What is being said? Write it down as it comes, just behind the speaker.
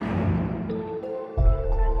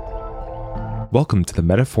Welcome to the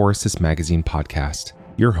Metaphorosis Magazine podcast,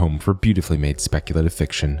 your home for beautifully made speculative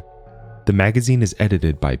fiction. The magazine is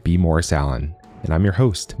edited by B. Morris Allen, and I'm your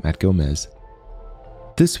host, Matt Gomez.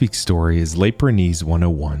 This week's story is Leibniz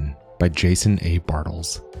 101 by Jason A.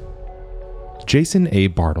 Bartles. Jason A.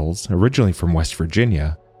 Bartles, originally from West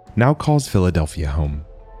Virginia, now calls Philadelphia home.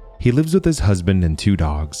 He lives with his husband and 2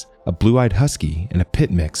 dogs, a blue-eyed husky and a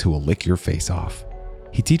pit mix who will lick your face off.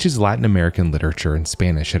 He teaches Latin American literature and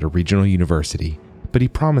Spanish at a regional university, but he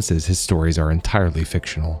promises his stories are entirely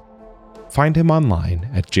fictional. Find him online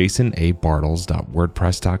at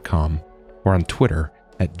jasonabartles.wordpress.com or on Twitter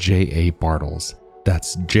at jabartles.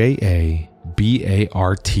 That's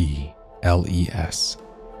JABARTLES.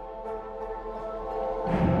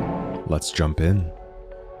 Let's jump in.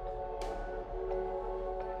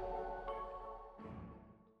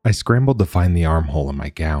 I scrambled to find the armhole in my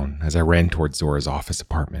gown as I ran towards Zora's office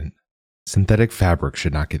apartment. Synthetic fabric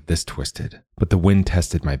should not get this twisted, but the wind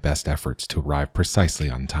tested my best efforts to arrive precisely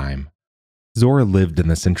on time. Zora lived in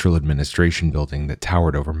the central administration building that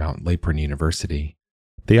towered over Mount Leprin University.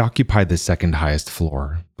 They occupied the second highest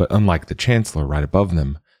floor, but unlike the chancellor right above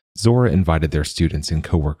them, Zora invited their students and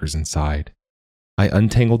coworkers inside. I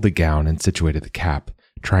untangled the gown and situated the cap,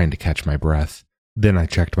 trying to catch my breath. Then I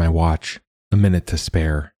checked my watch. A minute to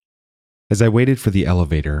spare. As I waited for the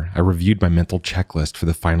elevator, I reviewed my mental checklist for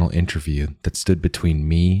the final interview that stood between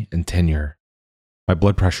me and tenure. My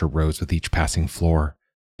blood pressure rose with each passing floor.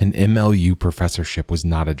 An MLU professorship was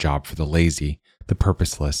not a job for the lazy, the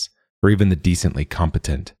purposeless, or even the decently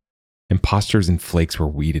competent. Imposters and flakes were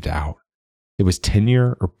weeded out. It was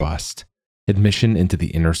tenure or bust, admission into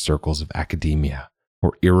the inner circles of academia,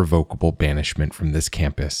 or irrevocable banishment from this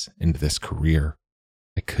campus into this career.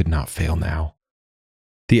 I could not fail now.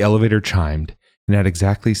 The elevator chimed, and at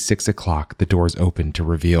exactly 6 o'clock, the doors opened to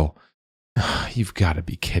reveal, you've got to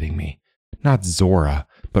be kidding me. Not Zora,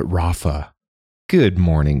 but Rafa. Good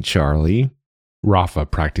morning, Charlie. Rafa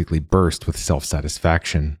practically burst with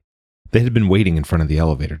self-satisfaction. They had been waiting in front of the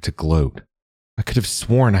elevator to gloat. I could have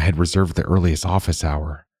sworn I had reserved the earliest office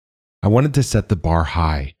hour. I wanted to set the bar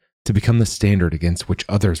high, to become the standard against which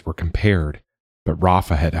others were compared, but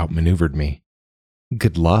Rafa had outmaneuvered me.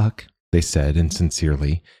 Good luck, they said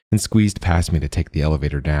insincerely, and squeezed past me to take the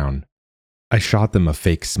elevator down. I shot them a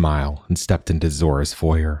fake smile and stepped into Zora's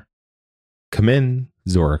foyer. Come in,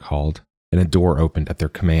 Zora called, and a door opened at their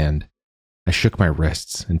command. I shook my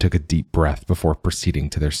wrists and took a deep breath before proceeding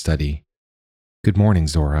to their study. Good morning,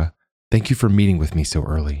 Zora. Thank you for meeting with me so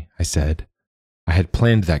early, I said. I had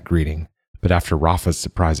planned that greeting, but after Rafa's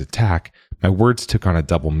surprise attack, my words took on a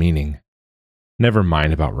double meaning. Never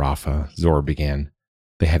mind about Rafa, Zora began.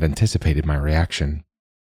 They had anticipated my reaction.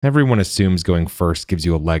 Everyone assumes going first gives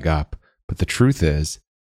you a leg up, but the truth is,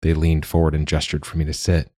 they leaned forward and gestured for me to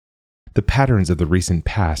sit. The patterns of the recent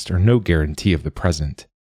past are no guarantee of the present.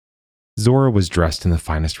 Zora was dressed in the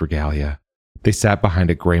finest regalia. They sat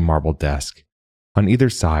behind a gray marble desk. On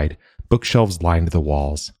either side, bookshelves lined the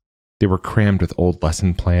walls. They were crammed with old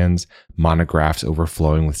lesson plans, monographs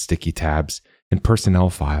overflowing with sticky tabs, and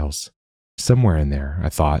personnel files. Somewhere in there, I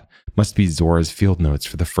thought, must be Zora's field notes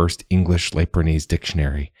for the first English Leibniz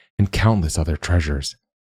dictionary and countless other treasures.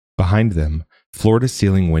 Behind them,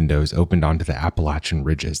 floor-to-ceiling windows opened onto the Appalachian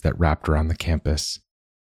ridges that wrapped around the campus.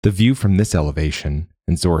 The view from this elevation,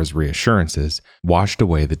 and Zora's reassurances, washed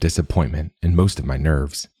away the disappointment and most of my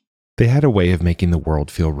nerves. They had a way of making the world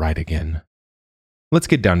feel right again. Let's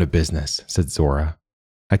get down to business, said Zora.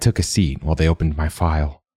 I took a seat while they opened my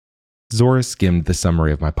file. Zora skimmed the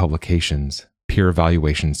summary of my publications, peer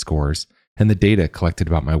evaluation scores, and the data collected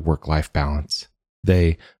about my work-life balance.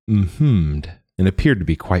 They hummed and appeared to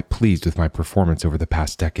be quite pleased with my performance over the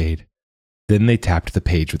past decade. Then they tapped the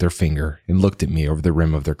page with their finger and looked at me over the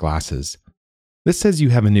rim of their glasses. This says you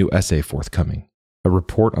have a new essay forthcoming, a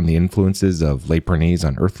report on the influences of Leibniz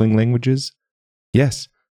on Earthling languages? Yes,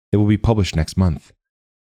 it will be published next month.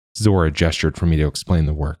 Zora gestured for me to explain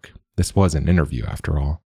the work. This was an interview, after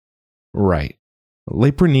all. Right.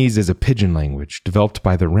 Leibniz is a pidgin language developed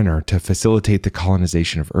by the Renner to facilitate the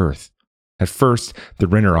colonization of Earth. At first, the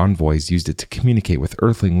Renner envoys used it to communicate with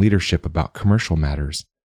Earthling leadership about commercial matters.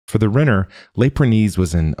 For the Renner, Leibniz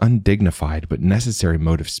was an undignified but necessary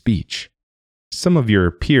mode of speech. Some of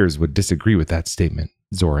your peers would disagree with that statement,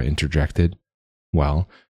 Zora interjected. Well,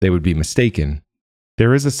 they would be mistaken.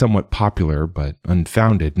 There is a somewhat popular but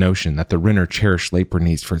unfounded notion that the Renner cherished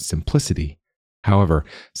Leibniz for its simplicity. However,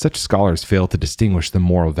 such scholars fail to distinguish the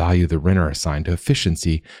moral value the Renner assigned to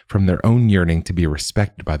efficiency from their own yearning to be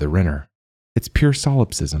respected by the Renner. It's pure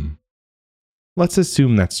solipsism. Let's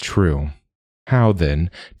assume that's true. How,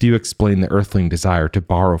 then, do you explain the Earthling desire to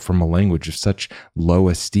borrow from a language of such low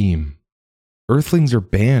esteem? Earthlings are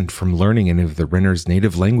banned from learning any of the Renner's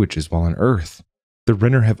native languages while on Earth. The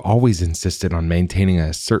Renner have always insisted on maintaining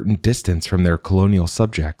a certain distance from their colonial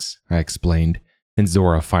subjects, I explained, and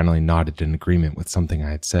Zora finally nodded in agreement with something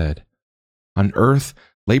I had said. On Earth,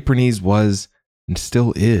 Lapernese was, and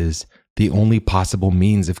still is, the only possible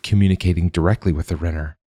means of communicating directly with the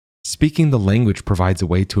Renner. Speaking the language provides a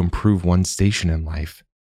way to improve one's station in life.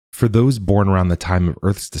 For those born around the time of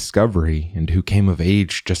Earth's discovery and who came of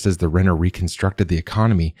age just as the Renner reconstructed the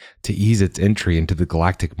economy to ease its entry into the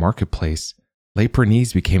galactic marketplace,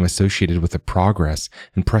 Lapernese became associated with the progress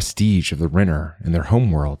and prestige of the Renner in their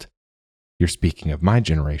homeworld. You're speaking of my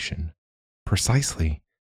generation. Precisely.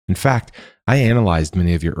 In fact, I analyzed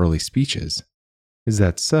many of your early speeches. Is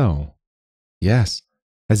that so? Yes.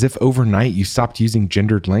 As if overnight you stopped using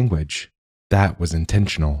gendered language. That was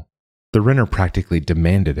intentional. The Renner practically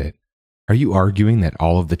demanded it. Are you arguing that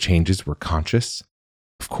all of the changes were conscious?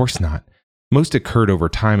 Of course not. Most occurred over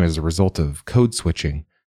time as a result of code switching,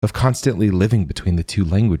 of constantly living between the two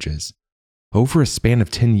languages. Over a span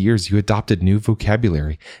of 10 years, you adopted new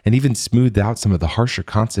vocabulary and even smoothed out some of the harsher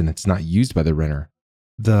consonants not used by the Renner.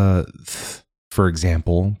 The th, for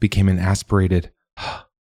example, became an aspirated h.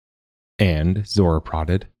 And, Zora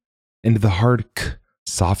prodded, and the hard k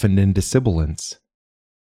softened into sibilants.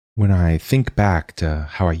 When I think back to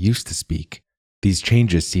how I used to speak, these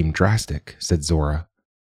changes seem drastic, said Zora.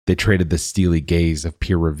 They traded the steely gaze of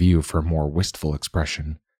peer review for a more wistful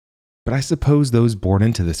expression. But I suppose those born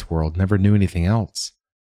into this world never knew anything else.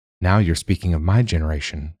 Now you're speaking of my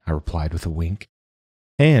generation, I replied with a wink.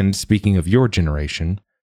 And speaking of your generation,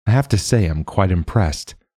 I have to say I'm quite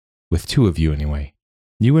impressed. With two of you anyway.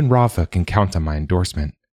 You and Rafa can count on my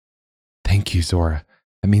endorsement. Thank you, Zora.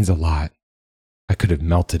 That means a lot. I could have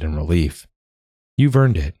melted in relief. You've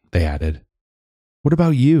earned it, they added. What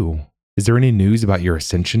about you? Is there any news about your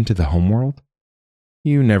ascension to the homeworld?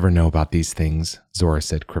 You never know about these things, Zora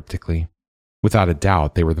said cryptically. Without a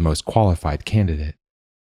doubt, they were the most qualified candidate.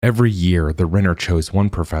 Every year, the Renner chose one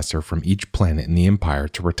professor from each planet in the Empire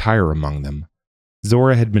to retire among them.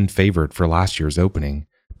 Zora had been favored for last year's opening,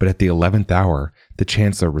 but at the 11th hour, the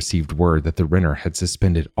Chancellor received word that the Renner had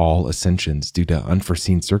suspended all ascensions due to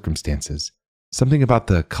unforeseen circumstances, something about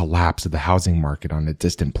the collapse of the housing market on a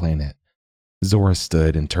distant planet. Zora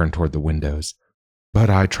stood and turned toward the windows. But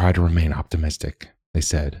I try to remain optimistic, they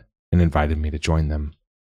said, and invited me to join them.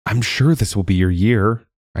 I'm sure this will be your year,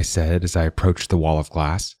 I said as I approached the wall of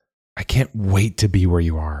glass. I can't wait to be where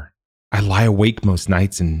you are. I lie awake most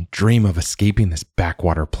nights and dream of escaping this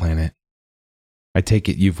backwater planet. I take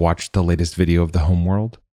it you've watched the latest video of the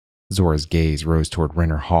homeworld? Zora's gaze rose toward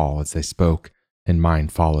Renner Hall as they spoke, and mine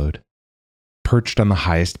followed. Perched on the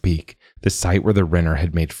highest peak, the site where the Renner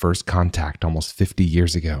had made first contact almost 50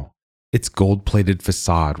 years ago, its gold-plated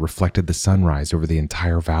facade reflected the sunrise over the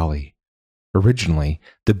entire valley. Originally,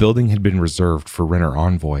 the building had been reserved for Renner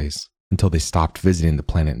envoys until they stopped visiting the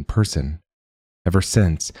planet in person. Ever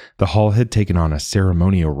since, the hall had taken on a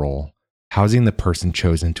ceremonial role, housing the person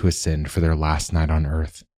chosen to ascend for their last night on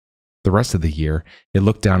Earth. The rest of the year, it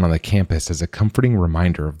looked down on the campus as a comforting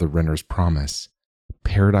reminder of the Renner's promise.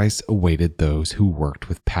 Paradise awaited those who worked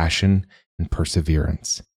with passion and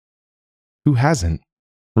perseverance. Who hasn't?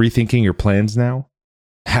 Rethinking your plans now?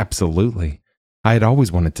 Absolutely. I had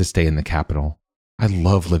always wanted to stay in the capital. I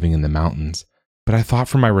love living in the mountains, but I thought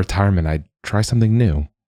for my retirement I'd try something new.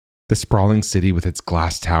 The sprawling city with its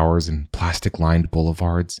glass towers and plastic-lined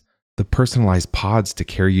boulevards, the personalized pods to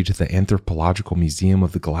carry you to the Anthropological Museum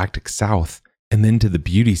of the Galactic South, and then to the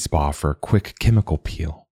beauty spa for a quick chemical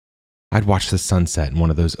peel. I'd watch the sunset in one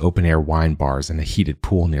of those open-air wine bars in a heated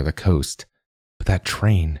pool near the coast. But that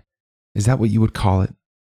train, is that what you would call it?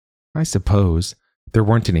 I suppose. There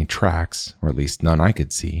weren't any tracks, or at least none I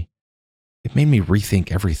could see. It made me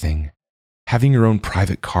rethink everything. Having your own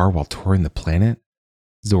private car while touring the planet?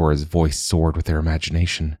 Zora's voice soared with their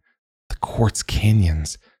imagination. The quartz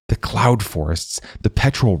canyons, the cloud forests, the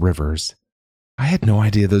petrol rivers. I had no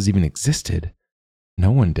idea those even existed.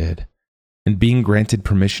 No one did. And being granted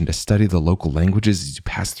permission to study the local languages as you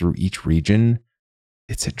pass through each region,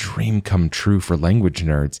 it's a dream come true for language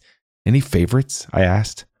nerds. Any favorites? I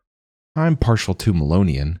asked. I'm partial to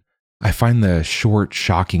Melonian. I find the short,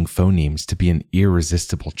 shocking phonemes to be an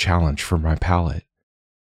irresistible challenge for my palate.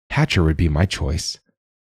 Hatcher would be my choice.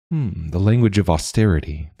 The language of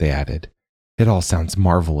austerity, they added. It all sounds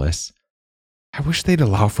marvelous. I wish they'd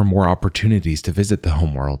allow for more opportunities to visit the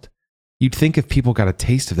homeworld. You'd think if people got a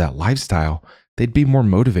taste of that lifestyle, they'd be more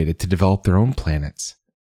motivated to develop their own planets.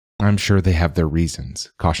 I'm sure they have their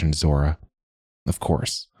reasons, cautioned Zora. Of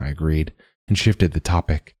course, I agreed, and shifted the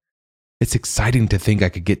topic. It's exciting to think I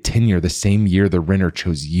could get tenure the same year the Renner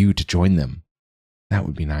chose you to join them. That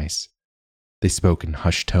would be nice. They spoke in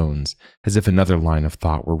hushed tones, as if another line of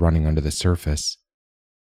thought were running under the surface.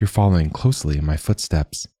 You're following closely in my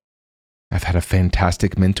footsteps. I've had a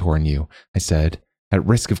fantastic mentor in you, I said, at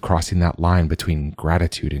risk of crossing that line between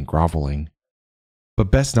gratitude and groveling.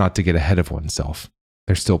 But best not to get ahead of oneself.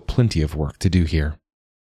 There's still plenty of work to do here.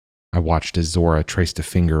 I watched as Zora traced a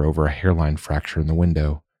finger over a hairline fracture in the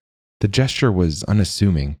window. The gesture was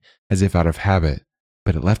unassuming, as if out of habit,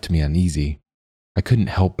 but it left me uneasy. I couldn't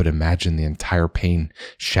help but imagine the entire pane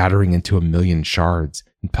shattering into a million shards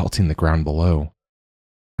and pelting the ground below.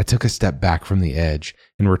 I took a step back from the edge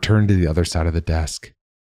and returned to the other side of the desk.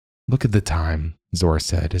 Look at the time, Zora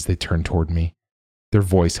said as they turned toward me. Their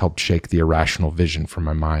voice helped shake the irrational vision from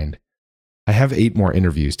my mind. I have 8 more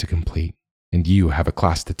interviews to complete, and you have a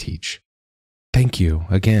class to teach. Thank you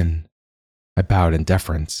again. I bowed in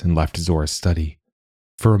deference and left Zora's study.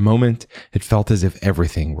 For a moment, it felt as if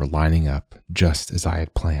everything were lining up just as I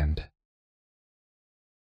had planned.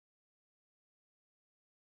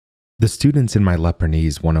 The students in my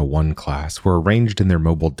Lebanese 101 class were arranged in their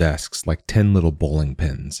mobile desks like 10 little bowling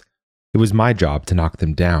pins. It was my job to knock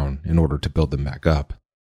them down in order to build them back up.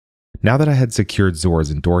 Now that I had secured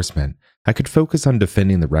Zora's endorsement, I could focus on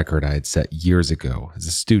defending the record I had set years ago as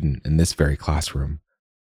a student in this very classroom.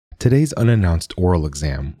 Today's unannounced oral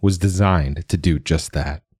exam was designed to do just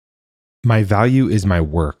that. My value is my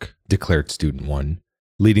work, declared Student 1,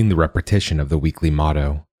 leading the repetition of the weekly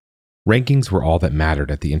motto. Rankings were all that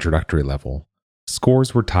mattered at the introductory level.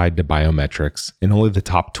 Scores were tied to biometrics, and only the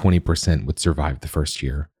top 20% would survive the first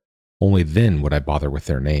year. Only then would I bother with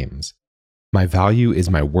their names. My value is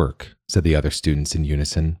my work, said the other students in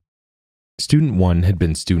unison. Student 1 had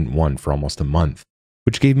been Student 1 for almost a month,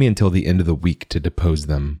 which gave me until the end of the week to depose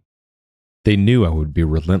them. They knew I would be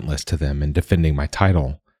relentless to them in defending my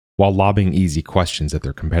title, while lobbing easy questions at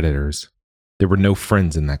their competitors. There were no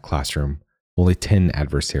friends in that classroom, only 10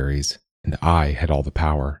 adversaries, and I had all the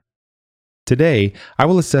power. Today, I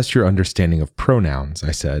will assess your understanding of pronouns,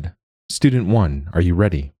 I said. Student 1, are you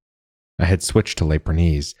ready? I had switched to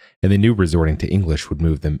Lebanese, and they knew resorting to English would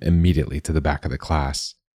move them immediately to the back of the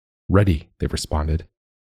class. Ready, they responded.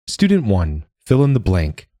 Student 1, fill in the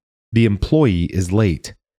blank. The employee is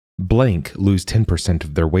late. Blank lose 10%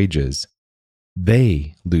 of their wages.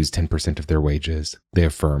 They lose 10% of their wages, they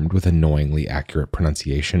affirmed with annoyingly accurate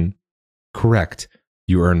pronunciation. Correct.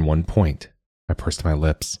 You earn 1 point. I pursed my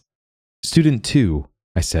lips. Student 2,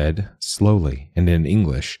 I said, slowly and in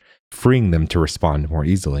English, freeing them to respond more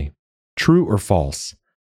easily. True or false?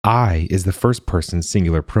 I is the first person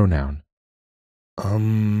singular pronoun.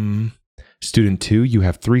 Student 2, you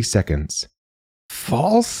have 3 seconds.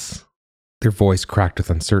 False? Their voice cracked with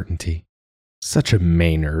uncertainty. Such a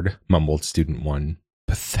Maynard, mumbled Student 1.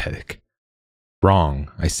 Pathetic.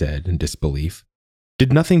 Wrong, I said in disbelief.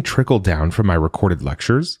 Did nothing trickle down from my recorded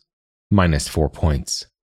lectures? -4 points.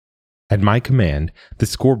 At my command, the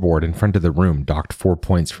scoreboard in front of the room docked 4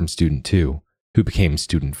 points from Student 2, who became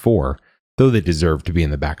Student 4, though they deserved to be in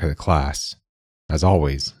the back of the class. As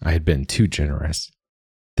always, I had been too generous.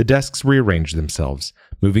 The desks rearranged themselves,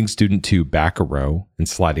 moving Student 2 back a row and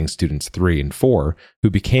sliding Students 3 and 4, who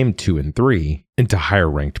became 2 and 3, into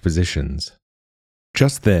higher-ranked positions.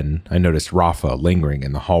 Just then, I noticed Rafa lingering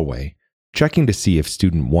in the hallway, checking to see if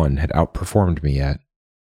Student 1 had outperformed me yet.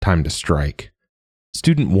 Time to strike.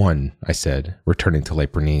 Student 1, I said, returning to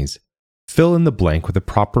Lebanese. Fill in the blank with a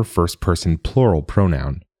proper first-person plural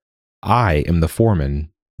pronoun. I am the foreman.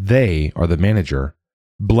 They are the manager.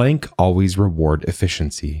 Blank always reward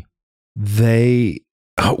efficiency. They...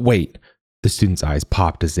 Oh, wait. The student's eyes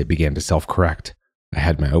popped as they began to self-correct. I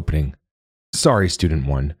had my opening. Sorry, Student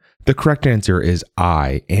 1. The correct answer is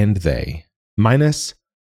I and they. Minus...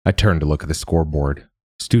 I turned to look at the scoreboard.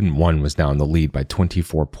 Student 1 was now in the lead by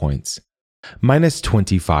 24 points.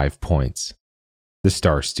 -25 points. The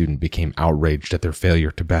star student became outraged at their failure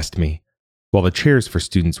to best me. While the chairs for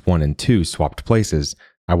Students 1 and 2 swapped places,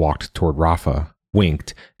 I walked toward Rafa,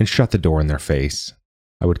 winked, and shut the door in their face.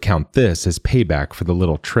 I would count this as payback for the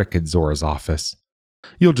little trick at Zora's office.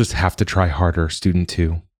 You'll just have to try harder, Student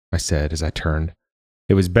 2, I said as I turned.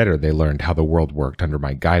 It was better they learned how the world worked under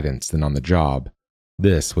my guidance than on the job.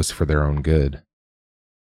 This was for their own good.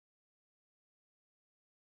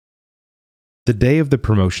 The day of the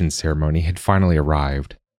promotion ceremony had finally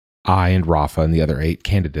arrived. I and Rafa and the other 8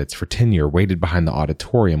 candidates for tenure waited behind the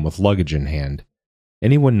auditorium with luggage in hand.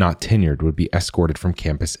 Anyone not tenured would be escorted from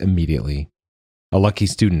campus immediately. A lucky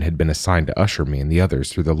student had been assigned to usher me and the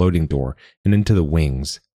others through the loading door and into the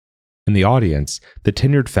wings. In the audience, the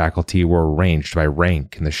tenured faculty were arranged by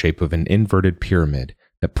rank in the shape of an inverted pyramid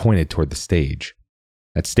that pointed toward the stage.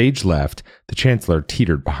 At stage left, the chancellor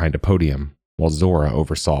teetered behind a podium, while Zora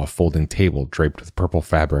oversaw a folding table draped with purple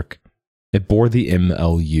fabric. It bore the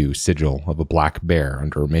MLU sigil of a black bear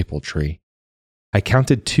under a maple tree. I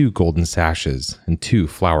counted 2 golden sashes and 2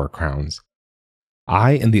 flower crowns.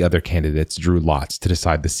 I and the other candidates drew lots to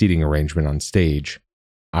decide the seating arrangement on stage.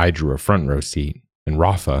 I drew a front row seat, and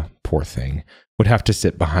Rafa, poor thing, would have to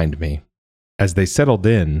sit behind me. As they settled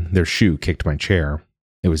in, their shoe kicked my chair.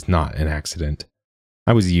 It was not an accident.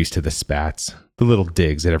 I was used to the spats, the little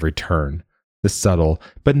digs at every turn, the subtle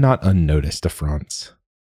but not unnoticed affronts.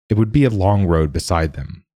 It would be a long road beside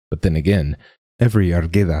them, but then again, every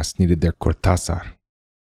Arguedas needed their Cortázar.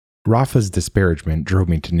 Rafa's disparagement drove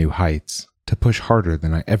me to new heights, to push harder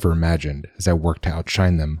than I ever imagined as I worked to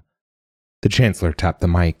outshine them. The chancellor tapped the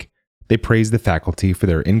mic. They praised the faculty for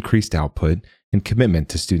their increased output and commitment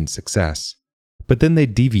to student success, but then they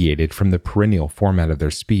deviated from the perennial format of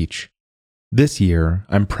their speech. This year,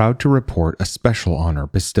 I'm proud to report a special honor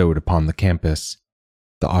bestowed upon the campus.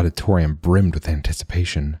 The auditorium brimmed with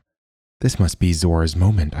anticipation. This must be Zora's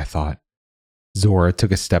moment, I thought. Zora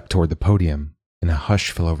took a step toward the podium, and a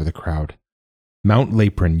hush fell over the crowd. Mount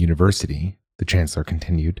Leprin University, the chancellor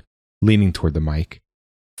continued, leaning toward the mic,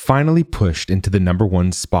 finally pushed into the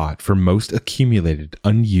 #1 spot for most accumulated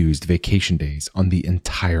unused vacation days on the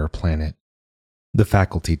entire planet. The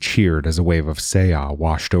faculty cheered as a wave of Seya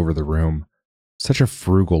washed over the room. Such a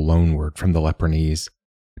frugal loanword from the Leprinese.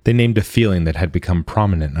 They named a feeling that had become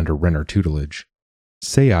prominent under Renner tutelage.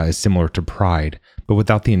 Seya is similar to pride, but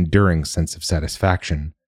without the enduring sense of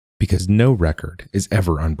satisfaction, because no record is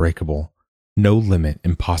ever unbreakable, no limit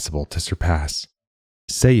impossible to surpass.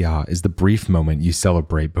 Seya is the brief moment you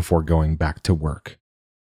celebrate before going back to work.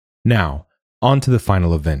 Now, on to the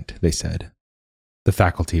final event, they said. The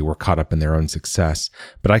faculty were caught up in their own success,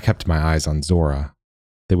 but I kept my eyes on Zora.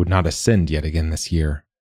 They would not ascend yet again this year.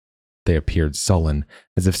 They appeared sullen,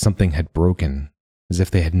 as if something had broken, as if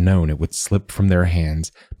they had known it would slip from their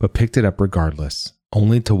hands, but picked it up regardless,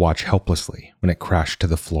 only to watch helplessly when it crashed to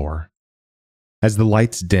the floor. As the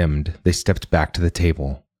lights dimmed, they stepped back to the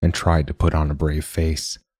table and tried to put on a brave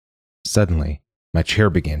face. Suddenly, my chair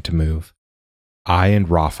began to move. I and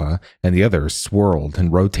Rafa and the others swirled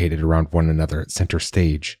and rotated around one another at center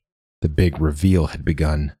stage. The big reveal had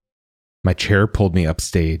begun. My chair pulled me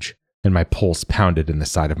upstage, and my pulse pounded in the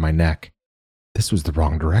side of my neck. This was the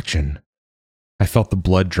wrong direction. I felt the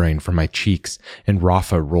blood drain from my cheeks, and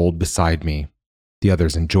Rafa rolled beside me. The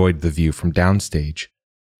others enjoyed the view from downstage.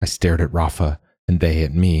 I stared at Rafa, and they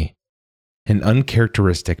at me. An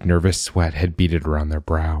uncharacteristic nervous sweat had beaded around their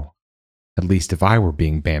brow. At least if I were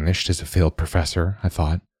being banished as a failed professor, I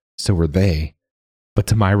thought, so were they. But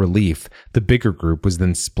to my relief, the bigger group was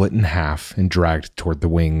then split in half and dragged toward the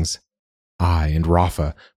wings. I and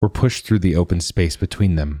Rafa were pushed through the open space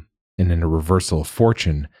between them, and in a reversal of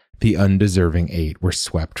fortune, the undeserving 8 were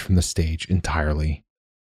swept from the stage entirely.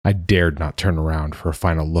 I dared not turn around for a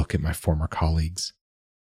final look at my former colleagues.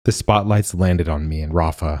 The spotlights landed on me and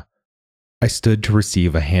Rafa. I stood to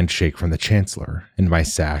receive a handshake from the chancellor and my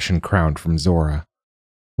sash and crown from Zora.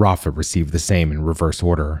 Rafa received the same in reverse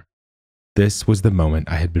order. This was the moment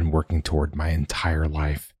I had been working toward my entire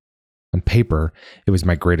life. On paper, it was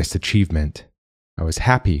my greatest achievement. I was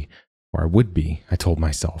happy, or I would be, I told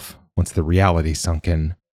myself, once the reality sunk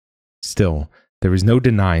in. Still, there was no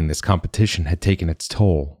denying this competition had taken its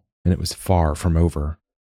toll, and it was far from over.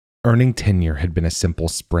 Earning tenure had been a simple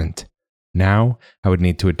sprint. Now, I would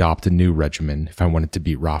need to adopt a new regimen if I wanted to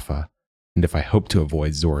beat Rafa, and if I hoped to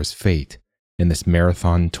avoid Zora's fate in this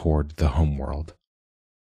marathon toward the homeworld.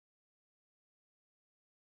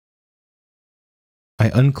 I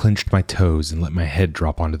unclenched my toes and let my head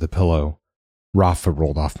drop onto the pillow. Rafa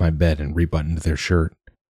rolled off my bed and rebuttoned their shirt.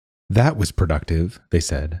 That was productive, they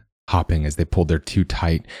said, hopping as they pulled their too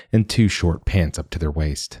tight and too short pants up to their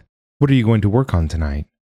waist. What are you going to work on tonight?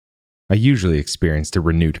 I usually experienced a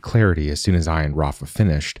renewed clarity as soon as I and Rafa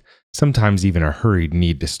finished, sometimes even a hurried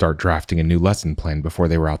need to start drafting a new lesson plan before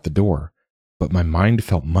they were out the door. But my mind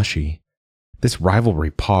felt mushy. This rivalry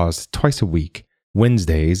paused twice a week.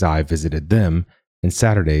 Wednesdays I visited them, and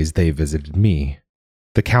Saturdays they visited me.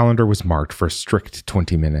 The calendar was marked for a strict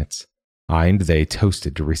 20 minutes. I and they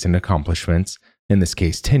toasted to recent accomplishments, in this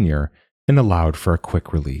case tenure, and allowed for a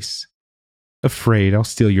quick release. Afraid I'll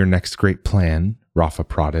steal your next great plan? Rafa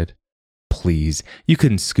prodded. Please, you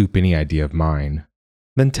couldn't scoop any idea of mine.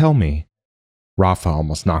 Then tell me. Rafa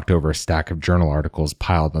almost knocked over a stack of journal articles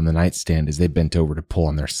piled on the nightstand as they bent over to pull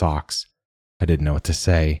on their socks. I didn't know what to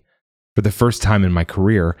say. For the first time in my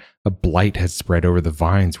career, a blight had spread over the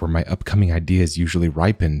vines where my upcoming ideas usually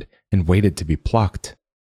ripened and waited to be plucked.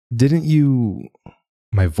 Didn't you...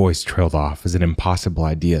 My voice trailed off as an impossible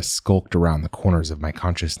idea skulked around the corners of my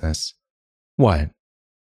consciousness. What?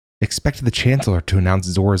 Expected the Chancellor to announce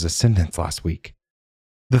Zora's ascendance last week.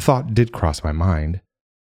 The thought did cross my mind.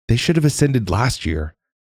 They should have ascended last year.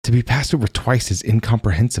 To be passed over twice is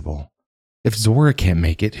incomprehensible. If Zora can't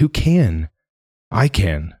make it, who can? I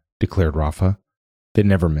can, declared Rafa. They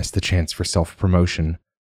never missed the chance for self-promotion.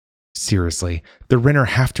 Seriously, the Renner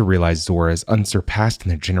have to realize Zora is unsurpassed in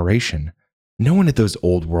their generation. No one at those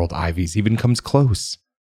old world Ivies even comes close.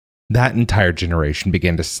 That entire generation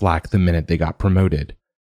began to slack the minute they got promoted.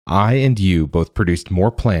 I and you both produced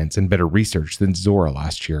more plans and better research than Zora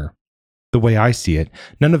last year. The way I see it,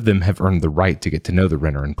 none of them have earned the right to get to know the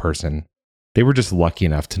Renner in person. They were just lucky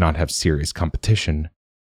enough to not have serious competition.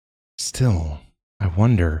 Still, I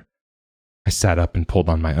wonder... I sat up and pulled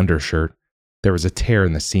on my undershirt. There was a tear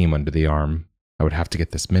in the seam under the arm. I would have to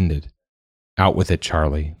get this mended. Out with it,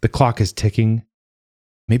 Charlie. The clock is ticking.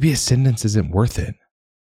 Maybe ascendance isn't worth it.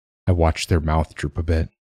 I watched their mouth droop a bit.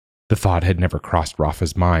 The thought had never crossed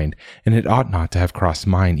Rafa's mind, and it ought not to have crossed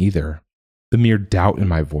mine either. The mere doubt in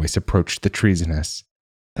my voice approached the treasonous.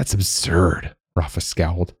 That's absurd, Rafa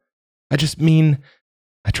scowled. I just mean...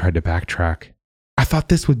 I tried to backtrack. I thought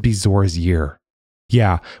this would be Zora's year.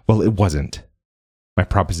 Yeah, well, it wasn't. My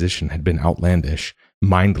proposition had been outlandish,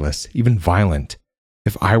 mindless, even violent.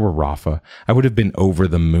 If I were Rafa, I would have been over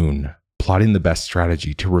the moon, plotting the best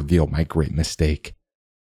strategy to reveal my great mistake.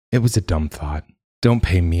 It was a dumb thought. Don't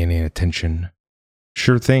pay me any attention.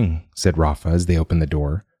 Sure thing, said Rafa as they opened the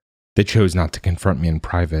door. They chose not to confront me in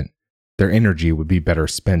private. Their energy would be better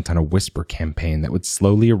spent on a whisper campaign that would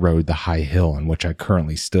slowly erode the high hill on which I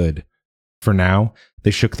currently stood. For now,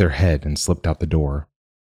 they shook their head and slipped out the door.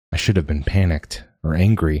 I should have been panicked, or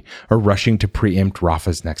angry, or rushing to preempt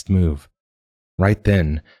Rafa's next move. Right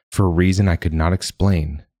then, for a reason I could not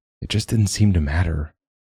explain, it just didn't seem to matter.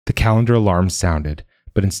 The calendar alarm sounded,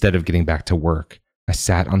 but instead of getting back to work, I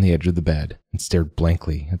sat on the edge of the bed and stared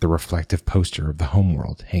blankly at the reflective poster of the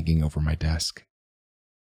homeworld hanging over my desk.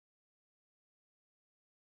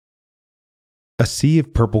 A sea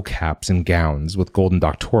of purple caps and gowns with golden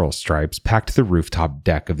doctoral stripes packed the rooftop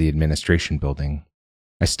deck of the administration building.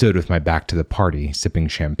 I stood with my back to the party, sipping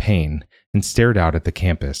champagne, and stared out at the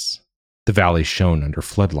campus. The valley shone under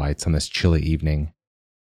floodlights on this chilly evening.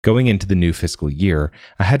 Going into the new fiscal year,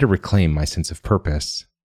 I had to reclaim my sense of purpose.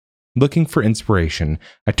 Looking for inspiration,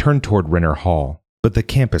 I turned toward Renner Hall, but the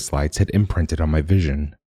campus lights had imprinted on my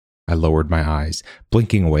vision. I lowered my eyes,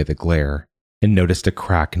 blinking away the glare, and noticed a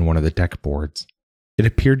crack in one of the deck boards. It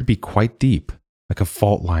appeared to be quite deep, like a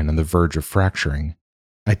fault line on the verge of fracturing.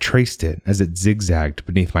 I traced it as it zigzagged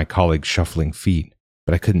beneath my colleague's shuffling feet,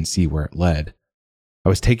 but I couldn't see where it led. I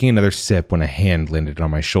was taking another sip when a hand landed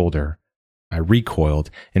on my shoulder. I recoiled,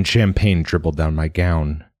 and champagne dribbled down my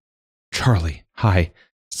gown. Charlie, hi.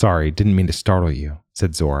 Sorry, didn't mean to startle you,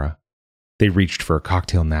 said Zora. They reached for a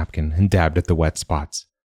cocktail napkin and dabbed at the wet spots.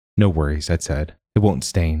 No worries, I said. It won't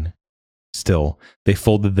stain. Still, they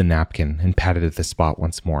folded the napkin and patted at the spot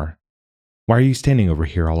once more. Why are you standing over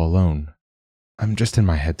here all alone? I'm just in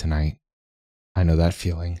my head tonight. I know that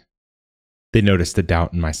feeling. They noticed the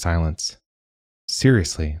doubt in my silence.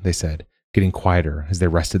 Seriously, they said, getting quieter as they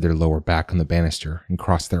rested their lower back on the banister and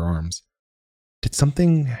crossed their arms. Did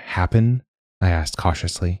something happen? I asked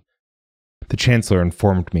cautiously. The Chancellor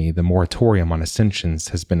informed me the moratorium on ascensions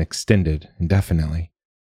has been extended indefinitely.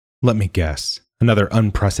 Let me guess. Another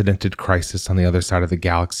unprecedented crisis on the other side of the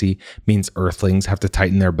galaxy means Earthlings have to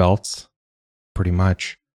tighten their belts? Pretty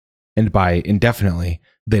much. And by indefinitely,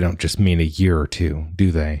 they don't just mean a year or two,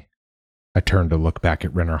 do they? I turned to look back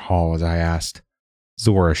at Renner Hall as I asked.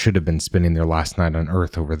 Zora should have been spending their last night on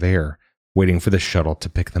Earth over there, waiting for the shuttle to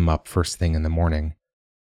pick them up first thing in the morning.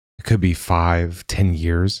 It could be 5, 10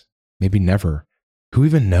 years, maybe never. Who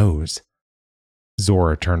even knows?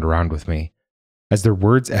 Zora turned around with me. As their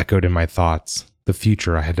words echoed in my thoughts, the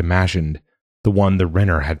future I had imagined, the one the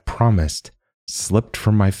Renner had promised, slipped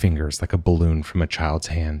from my fingers like a balloon from a child's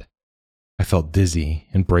hand. I felt dizzy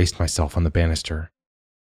and braced myself on the banister.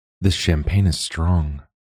 This champagne is strong.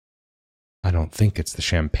 I don't think it's the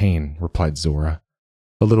champagne, replied Zora.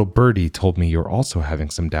 A little birdie told me you're also having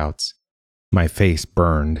some doubts. My face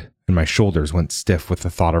burned, and my shoulders went stiff with the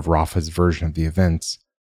thought of Rafa's version of the events.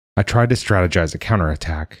 I tried to strategize a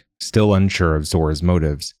counterattack, still unsure of Zora's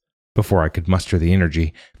motives. Before I could muster the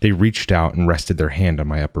energy, they reached out and rested their hand on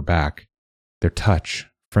my upper back. Their touch,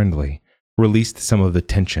 friendly, released some of the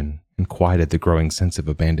tension and quieted the growing sense of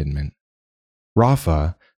abandonment.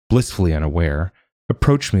 Rafa, blissfully unaware,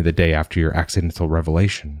 approached me the day after your accidental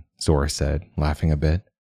revelation, Zora said, laughing a bit.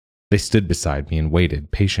 They stood beside me and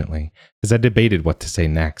waited patiently as I debated what to say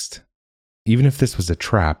next. Even if this was a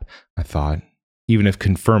trap, I thought, even if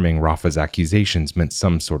confirming Rafa's accusations meant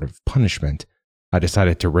some sort of punishment, I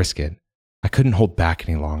decided to risk it. I couldn't hold back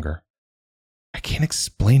any longer. I can't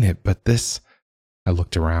explain it, but this... I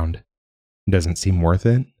looked around. Doesn't seem worth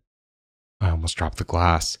it? I almost dropped the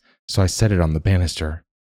glass, so I set it on the banister.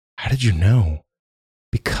 How did you know?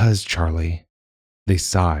 Because, Charlie. They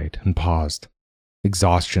sighed and paused.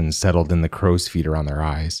 Exhaustion settled in the crow's feet around their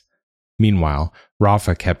eyes. Meanwhile,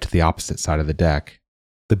 Rafa kept to the opposite side of the deck.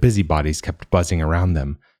 The busybodies kept buzzing around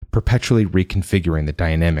them, perpetually reconfiguring the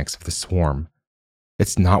dynamics of the swarm.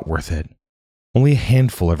 It's not worth it. Only a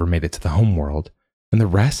handful ever made it to the homeworld, and the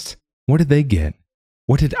rest? What did they get?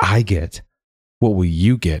 What did I get? What will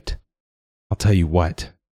you get? I'll tell you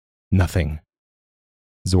what. Nothing.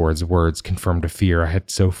 Zora's words confirmed a fear I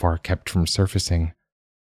had so far kept from surfacing.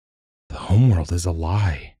 The homeworld is a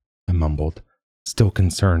lie, I mumbled, still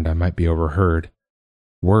concerned I might be overheard.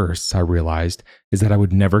 Worse, I realized, is that I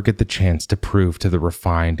would never get the chance to prove to the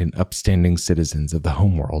refined and upstanding citizens of the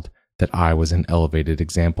homeworld that I was an elevated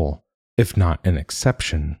example, if not an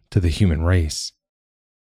exception, to the human race.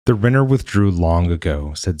 The Renner withdrew long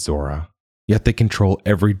ago, said Zora, yet they control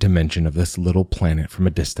every dimension of this little planet from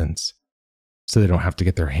a distance. So they don't have to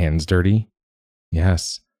get their hands dirty?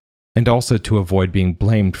 Yes, and also to avoid being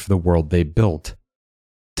blamed for the world they built.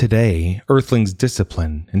 Today, Earthlings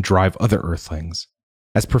discipline and drive other Earthlings.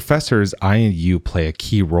 As professors, I and you play a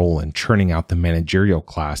key role in churning out the managerial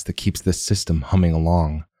class that keeps this system humming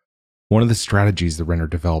along. One of the strategies the Renner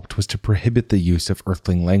developed was to prohibit the use of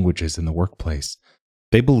Earthling languages in the workplace.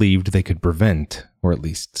 They believed they could prevent, or at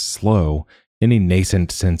least slow, any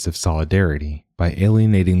nascent sense of solidarity by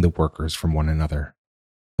alienating the workers from one another.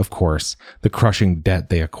 Of course, the crushing debt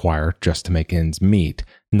they acquire just to make ends meet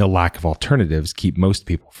and the lack of alternatives keep most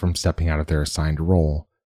people from stepping out of their assigned role,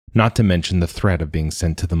 not to mention the threat of being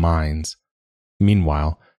sent to the mines.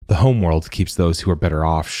 Meanwhile, the homeworld keeps those who are better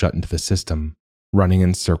off shut into the system, running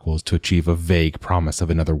in circles to achieve a vague promise of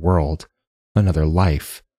another world, another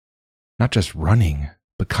life. Not just running,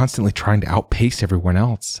 but constantly trying to outpace everyone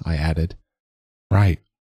else, I added. Right.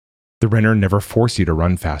 The Renner never force you to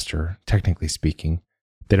run faster, technically speaking.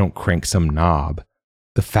 They don't crank some knob.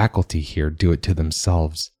 The faculty here do it to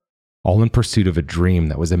themselves, all in pursuit of a dream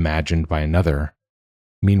that was imagined by another.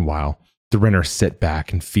 Meanwhile, the Renner sit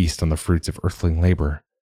back and feast on the fruits of Earthling labor.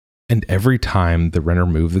 And every time the Renner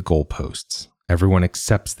move the goalposts, everyone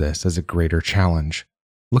accepts this as a greater challenge.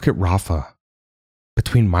 Look at Rafa.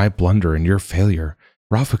 Between my blunder and your failure,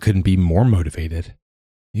 Rafa couldn't be more motivated.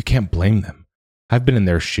 You can't blame them. I've been in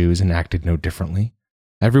their shoes and acted no differently.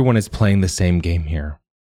 Everyone is playing the same game here.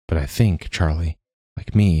 But I think, Charlie,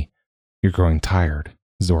 like me, you're growing tired,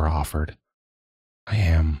 Zora offered. I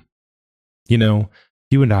am. You know,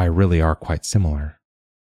 you and I really are quite similar.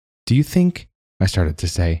 Do you think, I started to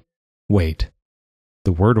say, wait,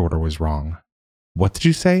 the word order was wrong. What did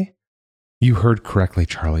you say? You heard correctly,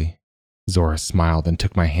 Charlie. Zora smiled and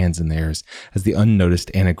took my hands in theirs as the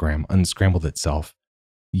unnoticed anagram unscrambled itself.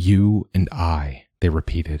 You and I, they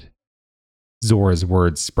repeated. Zora's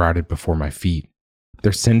words sprouted before my feet.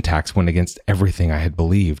 Their syntax went against everything I had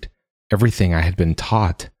believed, everything I had been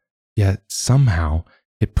taught, yet somehow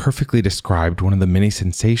it perfectly described one of the many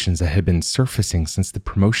sensations that had been surfacing since the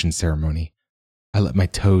promotion ceremony. I let my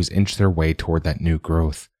toes inch their way toward that new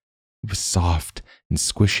growth. It was soft and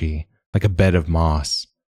squishy, like a bed of moss.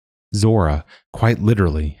 Zora, quite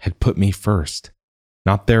literally, had put me first.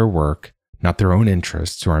 Not their work, not their own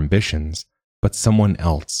interests or ambitions, but someone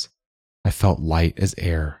else. I felt light as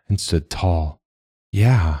air and stood tall.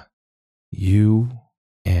 Yeah, you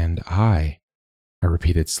and I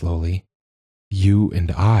repeated slowly. You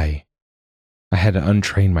and I. I had to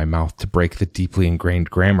untrain my mouth to break the deeply ingrained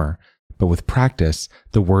grammar, but with practice,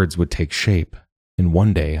 the words would take shape, and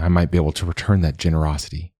one day I might be able to return that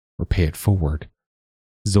generosity or pay it forward.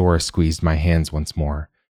 Zora squeezed my hands once more,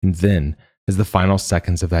 and then, as the final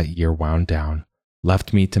seconds of that year wound down,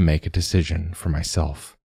 left me to make a decision for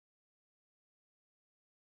myself.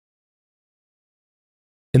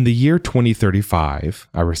 In the year 2035,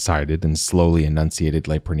 I recited and slowly enunciated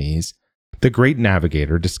Lepernese, the great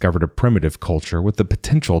navigator discovered a primitive culture with the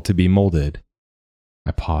potential to be molded.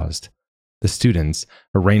 I paused. The students,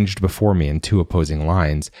 arranged before me in two opposing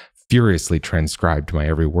lines, furiously transcribed my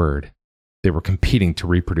every word. They were competing to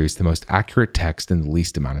reproduce the most accurate text in the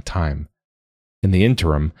least amount of time. In the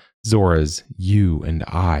interim, Zora's you and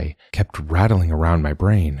I kept rattling around my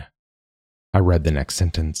brain. I read the next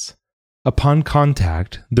sentence. Upon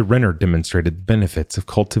contact, the Renner demonstrated the benefits of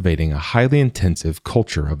cultivating a highly intensive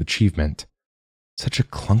culture of achievement. Such a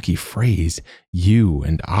clunky phrase, you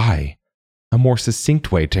and I. A more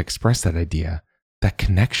succinct way to express that idea, that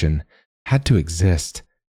connection, had to exist.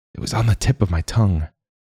 It was on the tip of my tongue.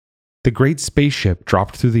 The great spaceship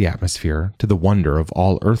dropped through the atmosphere to the wonder of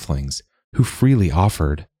all Earthlings, who freely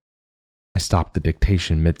offered. I stopped the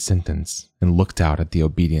dictation mid-sentence and looked out at the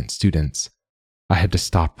obedient students. I had to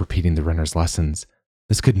stop repeating the Renner's lessons.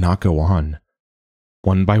 This could not go on.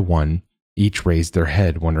 One by one, each raised their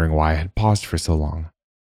head, wondering why I had paused for so long.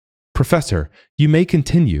 "Professor, you may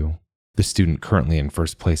continue," the student currently in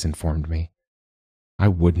first place informed me. I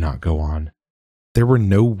would not go on. There were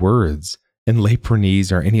no words, in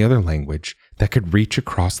Lapronese or any other language, that could reach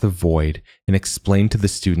across the void and explain to the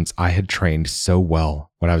students I had trained so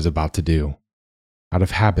well what I was about to do. Out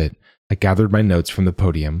of habit, I gathered my notes from the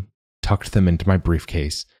podium, tucked them into my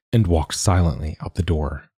briefcase, and walked silently out the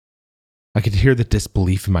door. I could hear the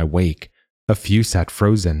disbelief in my wake. A few sat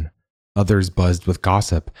frozen, others buzzed with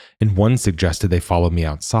gossip, and one suggested they follow me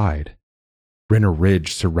outside. Renner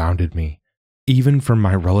Ridge surrounded me. Even from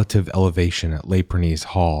my relative elevation at Lapronese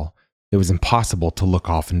Hall, it was impossible to look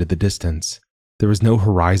off into the distance. There was no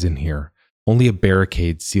horizon here, only a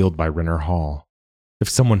barricade sealed by Renner Hall. If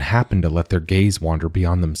someone happened to let their gaze wander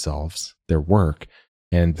beyond themselves, their work,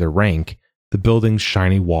 and their rank, the building's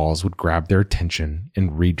shiny walls would grab their attention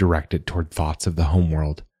and redirect it toward thoughts of the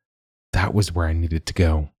homeworld. That was where I needed to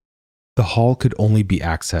go. The hall could only be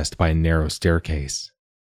accessed by a narrow staircase.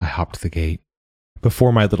 I hopped the gate.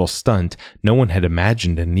 Before my little stunt, no one had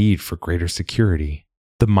imagined a need for greater security.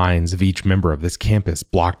 The minds of each member of this campus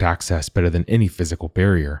blocked access better than any physical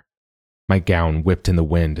barrier. My gown whipped in the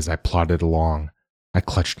wind as I plodded along. I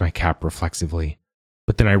clutched my cap reflexively,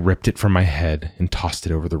 but then I ripped it from my head and tossed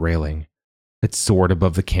it over the railing. It soared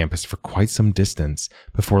above the campus for quite some distance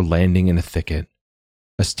before landing in a thicket.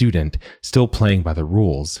 A student, still playing by the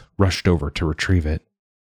rules, rushed over to retrieve it.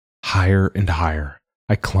 Higher and higher,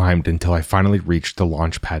 I climbed until I finally reached the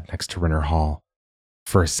launch pad next to Renner Hall.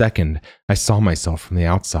 For a second, I saw myself from the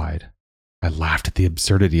outside. I laughed at the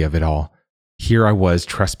absurdity of it all. Here I was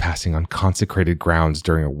trespassing on consecrated grounds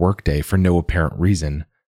during a workday for no apparent reason.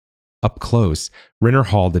 Up close, Renner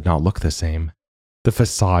Hall did not look the same. The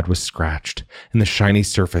facade was scratched, and the shiny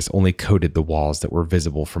surface only coated the walls that were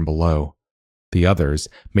visible from below. The others,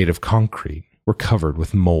 made of concrete, were covered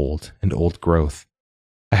with mold and old growth.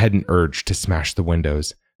 I had an urge to smash the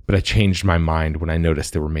windows, but I changed my mind when I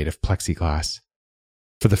noticed they were made of plexiglass.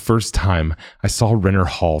 For the first time, I saw Renner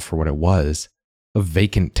Hall for what it was, a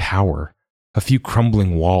vacant tower, a few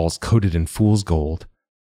crumbling walls coated in fool's gold,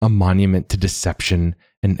 a monument to deception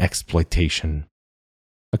and exploitation.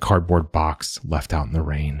 A cardboard box left out in the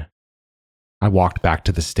rain. I walked back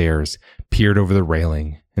to the stairs, peered over the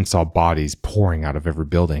railing, and saw bodies pouring out of every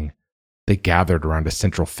building. They gathered around a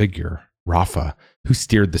central figure, Rafa, who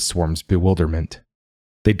steered the swarm's bewilderment.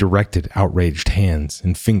 They directed outraged hands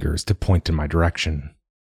and fingers to point in my direction.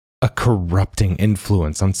 A corrupting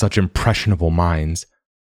influence on such impressionable minds.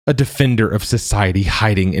 A defender of society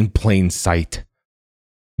hiding in plain sight.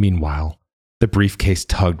 Meanwhile, the briefcase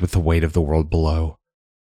tugged with the weight of the world below.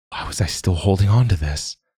 Why was I still holding on to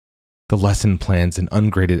this? The lesson plans and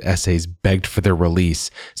ungraded essays begged for their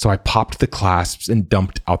release, so I popped the clasps and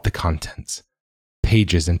dumped out the contents.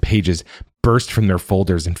 Pages and pages burst from their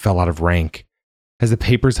folders and fell out of rank. As the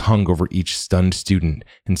papers hung over each stunned student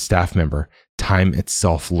and staff member, time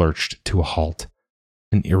itself lurched to a halt.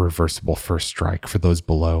 An irreversible first strike for those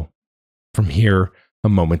below. From here, a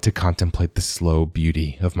moment to contemplate the slow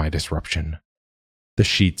beauty of my disruption. The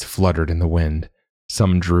sheets fluttered in the wind.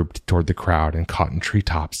 Some drooped toward the crowd and caught in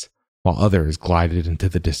treetops, while others glided into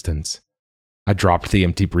the distance. I dropped the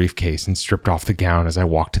empty briefcase and stripped off the gown as I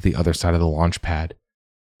walked to the other side of the launch pad.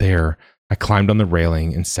 There, I climbed on the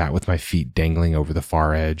railing and sat with my feet dangling over the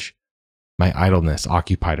far edge. My idleness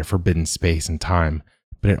occupied a forbidden space and time,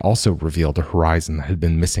 but it also revealed a horizon that had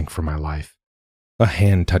been missing from my life. A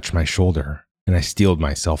hand touched my shoulder, and I steeled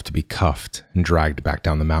myself to be cuffed and dragged back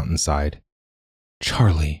down the mountainside.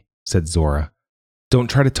 "Charlie," said Zora. "Don't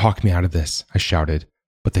try to talk me out of this," I shouted,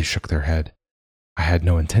 but they shook their head. I had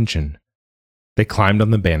no intention. They climbed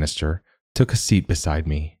on the banister, took a seat beside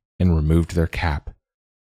me, and removed their cap.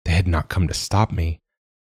 They had not come to stop me.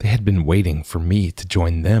 They had been waiting for me to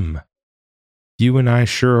join them. "You and I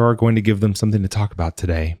sure are going to give them something to talk about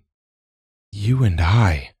today." You and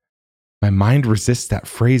I. My mind resists that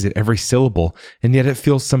phrase at every syllable, and yet it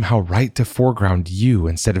feels somehow right to foreground you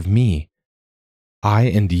instead of me. I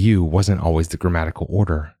and you wasn't always the grammatical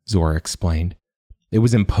order, Zora explained. It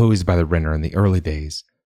was imposed by the Renner in the early days.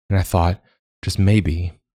 and I thought, just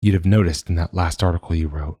maybe, you'd have noticed in that last article you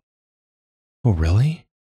wrote. Oh, really?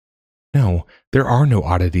 No, there are no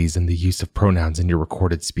oddities in the use of pronouns in your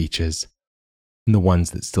recorded speeches, in the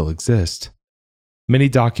ones that still exist. Many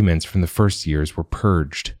documents from the first years were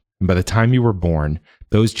purged, and by the time you were born,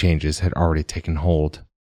 those changes had already taken hold.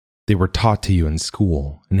 They were taught to you in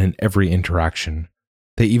school and in every interaction.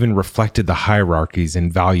 They even reflected the hierarchies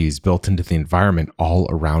and values built into the environment all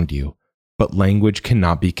around you, but language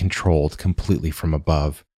cannot be controlled completely from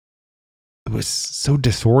above. It was so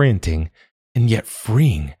disorienting and yet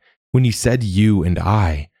freeing when you said you and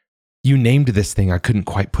I. You named this thing I couldn't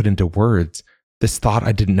quite put into words, this thought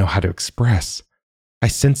I didn't know how to express. I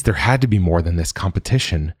sensed there had to be more than this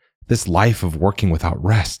competition, this life of working without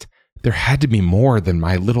rest. There had to be more than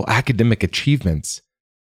my little academic achievements.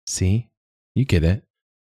 See? You get it.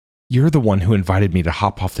 You're the one who invited me to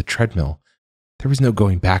hop off the treadmill. There was no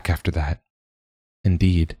going back after that.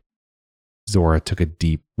 Indeed. Zora took a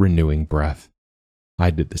deep, renewing breath.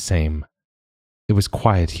 I did the same. It was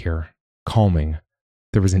quiet here, calming.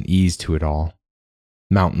 There was an ease to it all.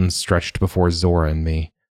 Mountains stretched before Zora and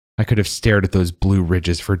me. I could have stared at those blue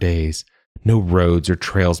ridges for days. No roads or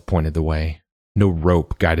trails pointed the way. No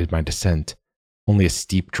rope guided my descent. Only a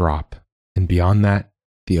steep drop. And beyond that,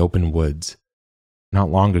 the open woods. Not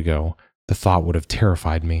long ago, the thought would have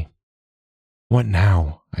terrified me. What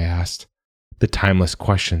now? I asked. The timeless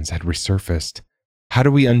questions had resurfaced. How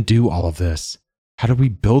do we undo all of this? How do we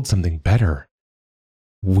build something better?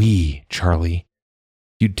 We, Charlie.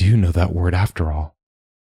 You do know that word after all.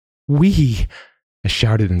 We! I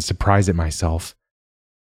shouted in surprise at myself.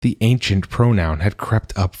 The ancient pronoun had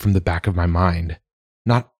crept up from the back of my mind.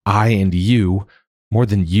 Not I and you, more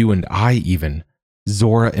than you and I even.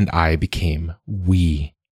 Zora and I became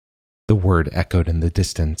we. The word echoed in the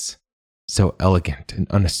distance, so elegant and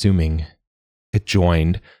unassuming. It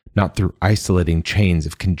joined, not through isolating chains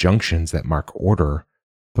of conjunctions that mark order,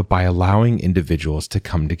 but by allowing individuals to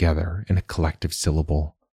come together in a collective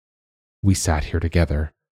syllable. We sat here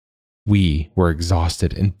together. We were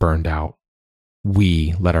exhausted and burned out.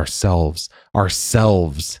 We let ourselves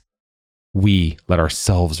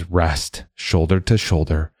rest shoulder to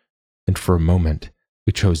shoulder, and for a moment,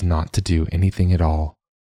 we chose not to do anything at all.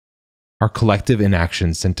 Our collective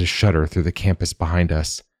inaction sent a shudder through the campus behind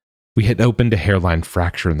us. We had opened a hairline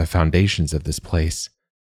fracture in the foundations of this place.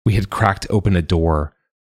 We had cracked open a door.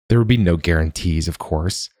 There would be no guarantees, of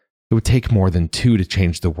course. It would take more than two to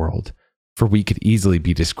change the world, for we could easily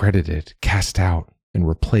be discredited, cast out, and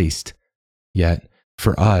replaced. Yet,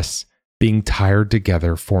 for us, being tired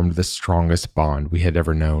together formed the strongest bond we had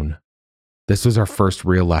ever known. This was our first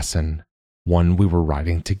real lesson, one we were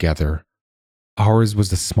writing together. Ours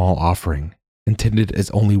was a small offering, intended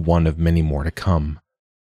as only one of many more to come.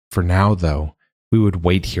 For now, though, we would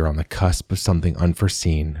wait here on the cusp of something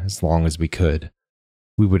unforeseen as long as we could.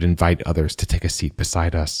 We would invite others to take a seat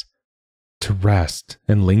beside us, to rest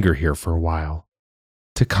and linger here for a while,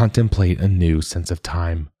 to contemplate a new sense of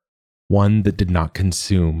time, one that did not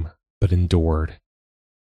consume but endured.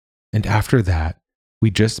 And after that,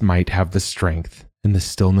 we just might have the strength and the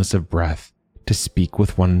stillness of breath to speak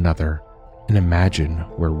with one another and imagine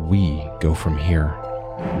where we go from here.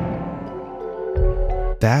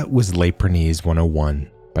 That was Lapernese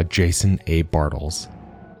 101 by Jason A. Bartles.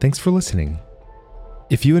 Thanks for listening.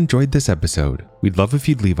 If you enjoyed this episode, we'd love if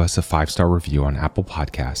you'd leave us a 5-star review on Apple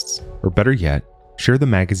Podcasts, or better yet, share the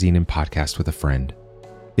magazine and podcast with a friend.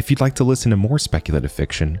 If you'd like to listen to more speculative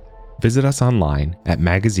fiction, visit us online at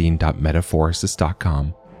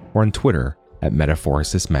magazine.metaphorosis.com or on Twitter at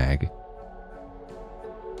metaphorosismag.